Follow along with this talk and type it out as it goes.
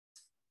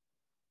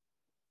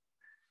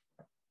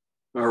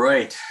All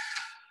right,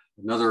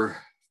 another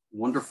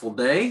wonderful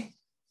day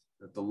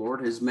that the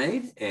Lord has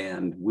made,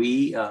 and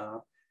we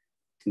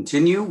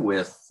continue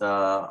with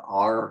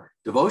our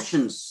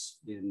devotions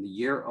in the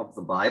year of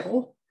the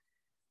Bible.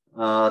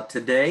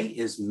 Today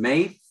is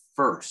May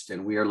 1st,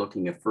 and we are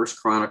looking at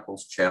First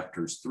Chronicles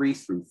chapters 3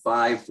 through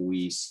 5.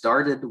 We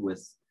started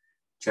with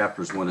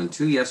chapters 1 and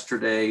 2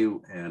 yesterday,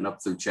 and up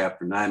through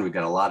chapter 9. We've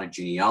got a lot of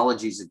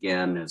genealogies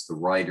again, as the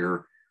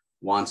writer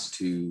wants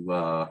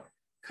to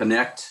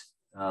connect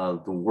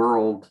the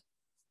world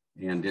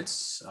and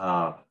its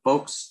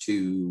folks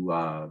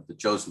to the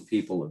chosen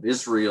people of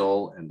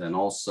Israel, and then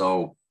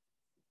also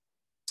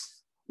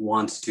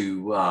wants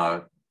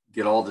to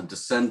get all the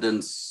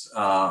descendants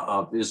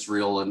of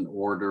Israel in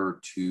order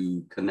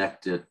to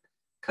connect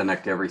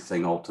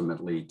everything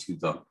ultimately to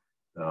the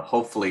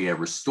hopefully a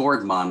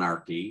restored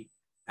monarchy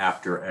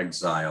after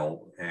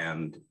exile,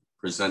 and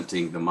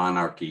presenting the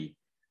monarchy,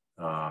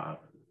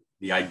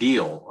 the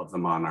ideal of the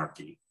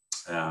monarchy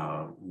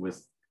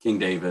with King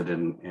David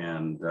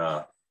and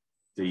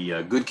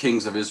the good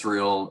kings of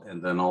Israel,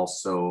 and then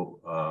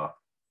also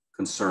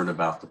concerned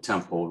about the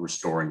temple,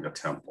 restoring the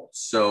temple.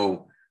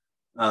 So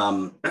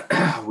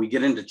we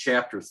get into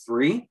chapter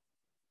 3,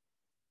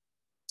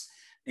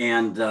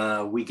 and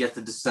we get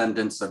the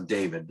descendants of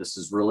David. This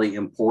is really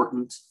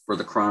important for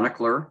the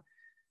chronicler.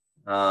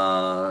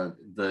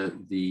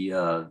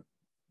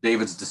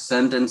 David's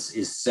descendants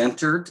is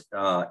centered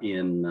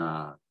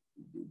in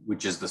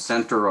which is the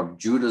center of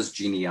Judah's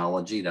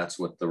genealogy. That's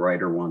what the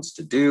writer wants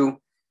to do.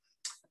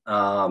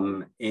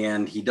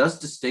 And he does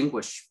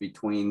distinguish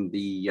between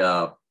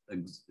the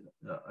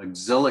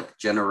exilic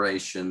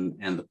generation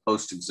and the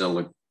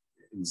post-exilic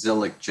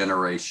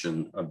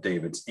generation of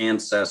David's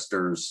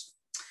ancestors.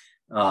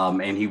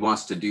 And he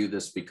wants to do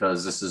this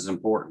because this is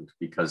important,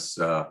 because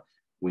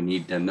we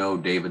need to know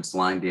David's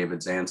line,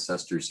 David's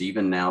ancestors,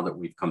 even now that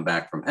we've come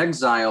back from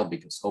exile,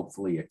 because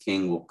hopefully a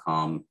king will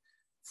come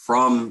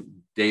from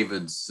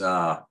David's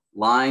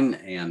line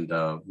and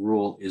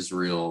rule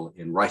Israel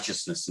in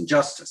righteousness and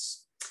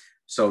justice.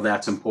 So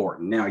that's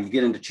important. Now you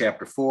get into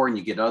chapter 4 and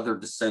you get other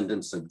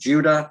descendants of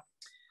Judah.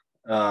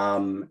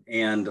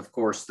 And of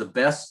course, the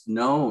best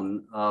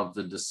known of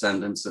the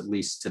descendants, at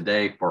least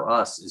today for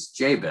us, is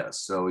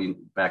Jabez. So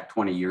back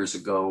 20 years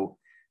ago,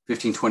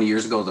 20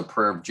 years ago, the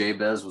Prayer of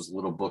Jabez was a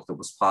little book that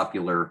was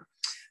popular.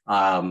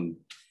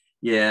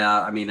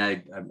 Yeah, I mean,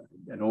 I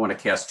don't want to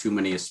cast too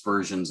many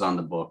aspersions on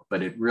the book,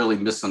 but it really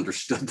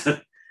misunderstood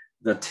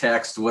the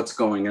text. What's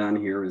going on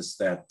here is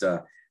that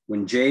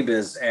when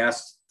Jabez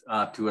asked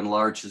to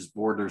enlarge his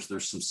borders,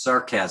 there's some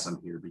sarcasm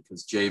here,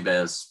 because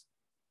Jabez,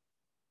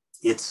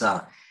 it's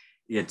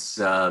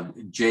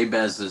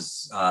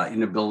Jabez's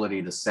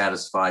inability to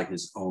satisfy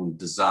his own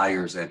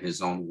desires and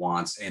his own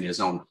wants and his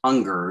own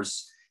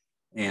hungers.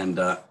 And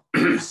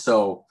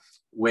so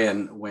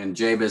when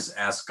Jabez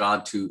asked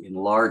God to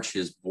enlarge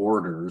his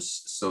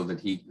borders so that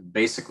he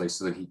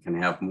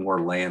can have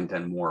more land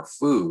and more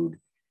food,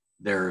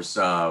 there's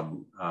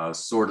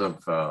sort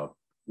of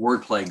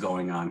wordplay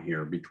going on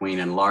here between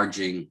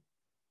enlarging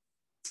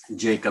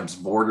Jacob's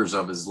borders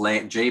of his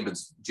land,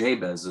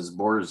 Jabez's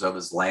borders of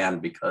his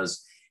land,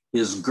 because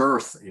his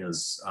girth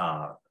is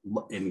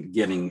in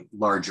getting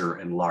larger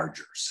and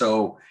larger.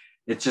 So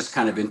it's just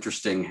kind of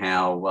interesting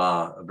how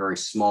a very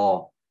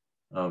small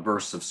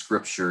verse of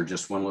scripture,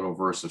 just one little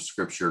verse of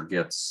scripture,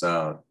 gets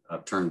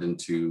turned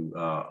into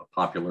a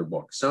popular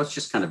book. So it's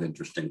just kind of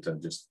interesting to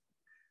just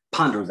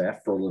ponder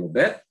that for a little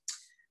bit.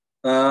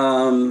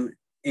 I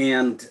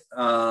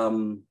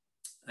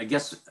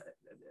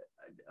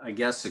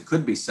guess it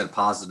could be said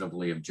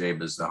positively of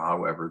Jabez,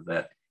 however,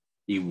 that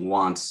he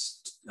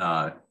wants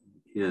the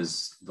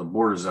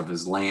borders of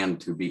his land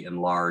to be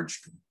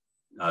enlarged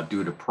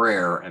due to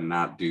prayer and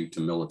not due to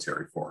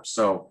military force.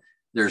 So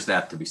there's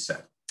that to be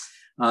said.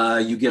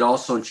 You get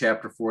also in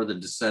chapter 4 the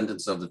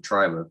descendants of the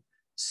tribe of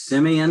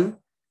Simeon,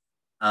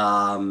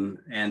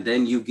 and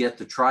then you get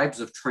the tribes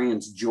of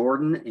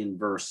Transjordan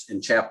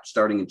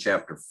starting in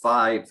chapter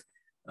 5.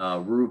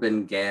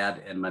 Reuben,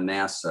 Gad, and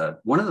Manasseh.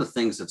 One of the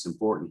things that's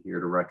important here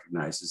to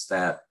recognize is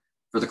that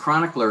for the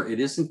chronicler, it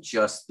isn't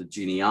just the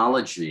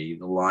genealogy,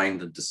 the line,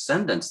 the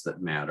descendants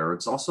that matter.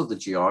 It's also the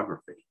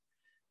geography.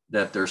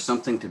 That there's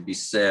something to be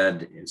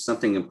said,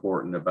 something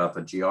important about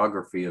the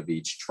geography of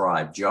each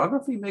tribe.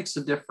 Geography makes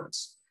a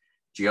difference.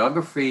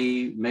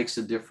 Geography makes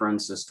a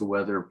difference as to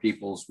whether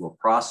peoples will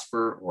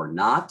prosper or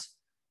not,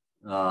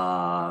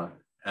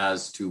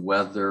 as to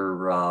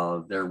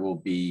whether there will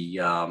be,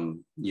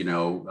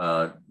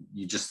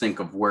 you just think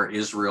of where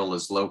Israel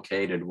is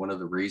located. One of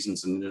the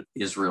reasons in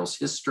Israel's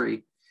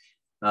history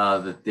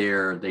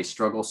that they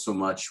struggle so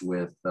much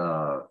with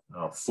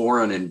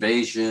foreign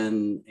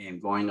invasion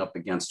and going up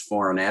against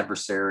foreign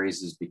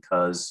adversaries is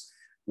because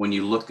when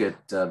you look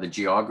at the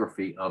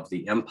geography of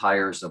the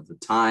empires of the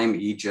time,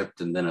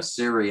 Egypt and then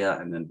Assyria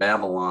and then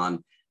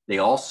Babylon, they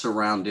all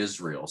surround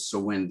Israel. So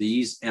when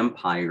these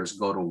empires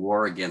go to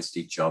war against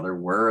each other,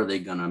 where are they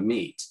going to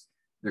meet?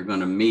 They're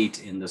going to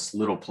meet in this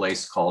little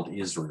place called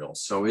Israel.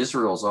 So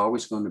Israel is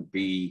always going to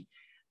be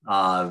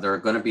They're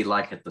going to be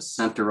like at the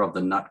center of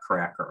the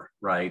nutcracker,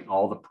 right?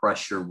 All the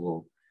pressure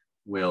will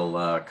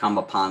come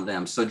upon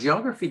them. So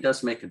geography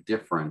does make a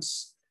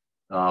difference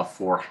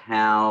for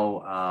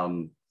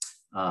how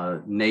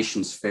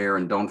nations fare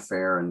and don't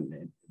fare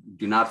and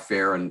do not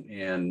fare,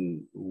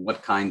 and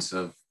what kinds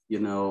of,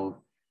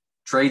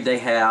 trade they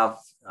have,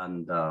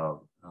 and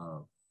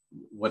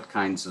what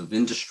kinds of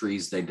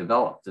industries they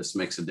develop. This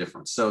makes a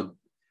difference.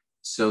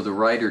 So the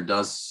writer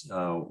does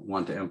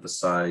want to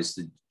emphasize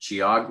the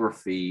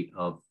geography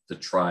of the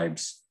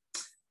tribes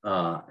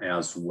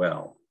as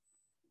well.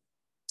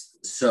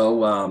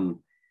 So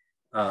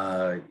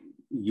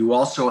you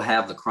also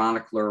have the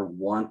chronicler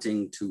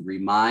wanting to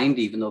remind,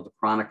 even though the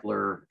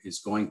chronicler is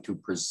going to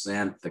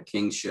present the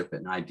kingship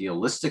in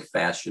idealistic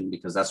fashion,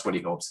 because that's what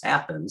he hopes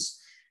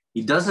happens,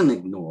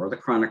 the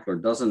chronicler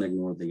doesn't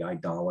ignore the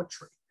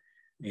idolatry.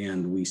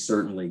 And we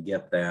certainly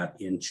get that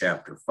in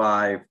chapter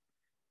 5.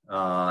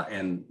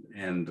 And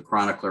the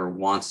chronicler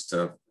wants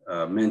to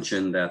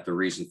mention that the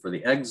reason for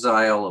the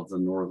exile of the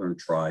northern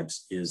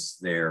tribes is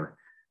their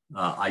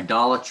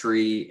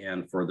idolatry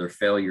and for their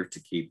failure to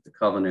keep the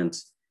covenant,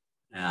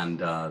 and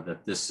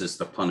that this is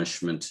the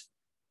punishment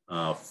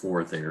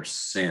for their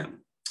sin.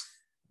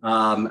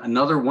 One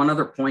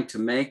other point to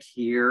make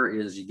here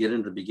is you get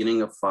into the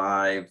beginning of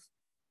 5,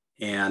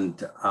 and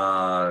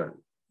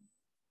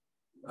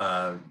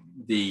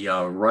the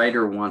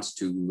writer wants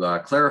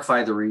to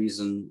clarify the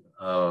reason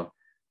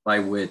by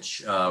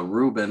which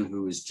Reuben,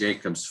 who is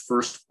Jacob's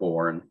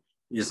firstborn,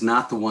 is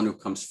not the one who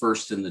comes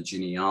first in the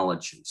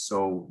genealogy.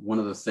 So one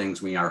of the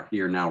things we are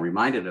here now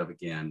reminded of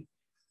again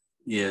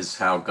is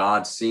how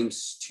God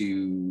seems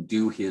to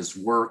do his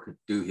work,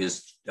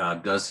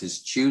 does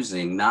his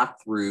choosing,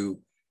 not through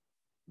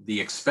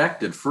the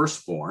expected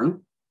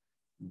firstborn,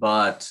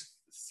 but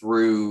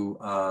through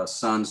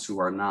sons who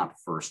are not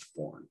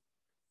firstborn.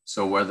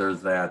 So whether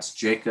that's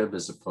Jacob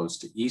as opposed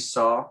to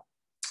Esau,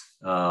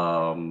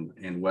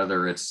 and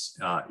whether it's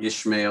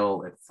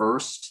Ishmael at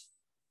first,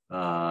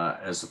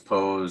 as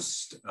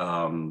opposed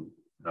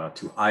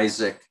to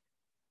Isaac.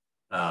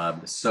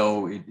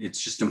 So it's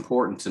just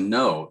important to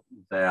note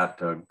that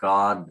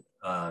God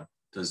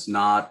does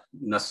not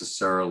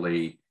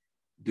necessarily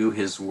do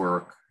his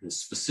work, his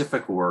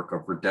specific work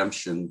of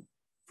redemption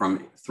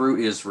through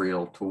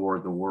Israel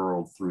toward the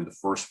world through the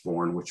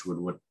firstborn, which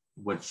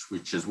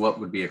is what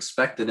would be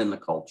expected in the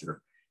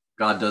culture.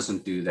 God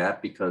doesn't do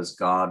that because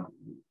God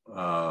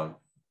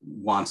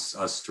wants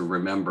us to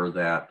remember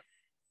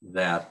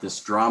that this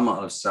drama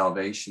of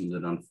salvation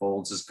that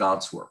unfolds is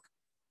God's work.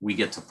 We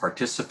get to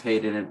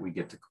participate in it, we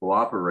get to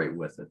cooperate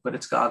with it, but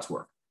it's God's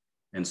work.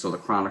 And so the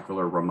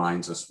chronicler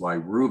reminds us why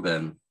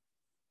Reuben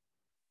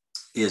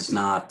is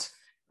not,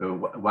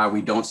 why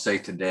we don't say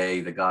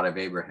today the God of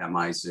Abraham,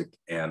 Isaac,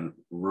 and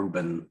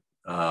Reuben,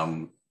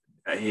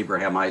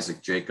 Abraham,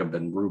 Isaac, Jacob,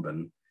 and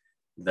Reuben,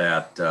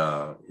 that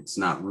it's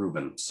not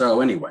Reuben.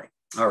 So anyway,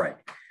 all right.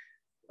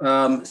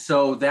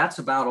 So that's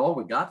about all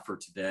we got for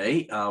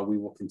today. We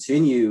will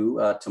continue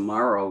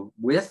tomorrow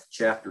with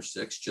chapter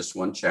 6, just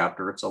one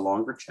chapter. It's a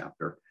longer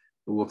chapter,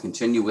 but we'll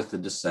continue with the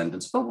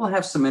descendants, but we'll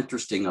have some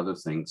interesting other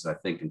things, I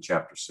think, in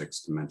chapter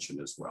 6 to mention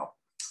as well.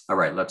 All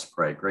right, let's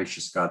pray.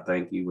 Gracious God,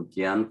 thank you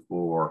again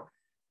for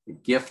the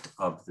gift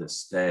of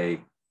this day.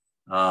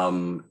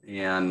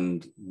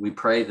 And we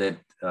pray that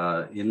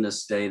in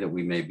this day that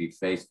we may be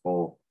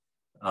faithful,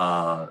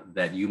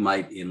 that you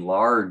might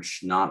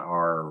enlarge not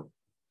our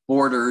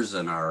borders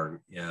and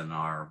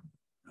our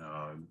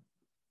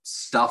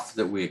stuff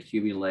that we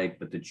accumulate,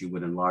 but that you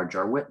would enlarge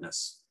our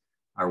witness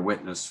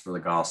for the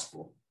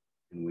gospel.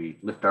 And we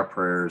lift our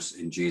prayers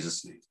in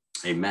Jesus' name.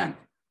 Amen.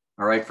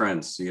 All right,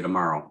 friends, see you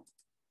tomorrow.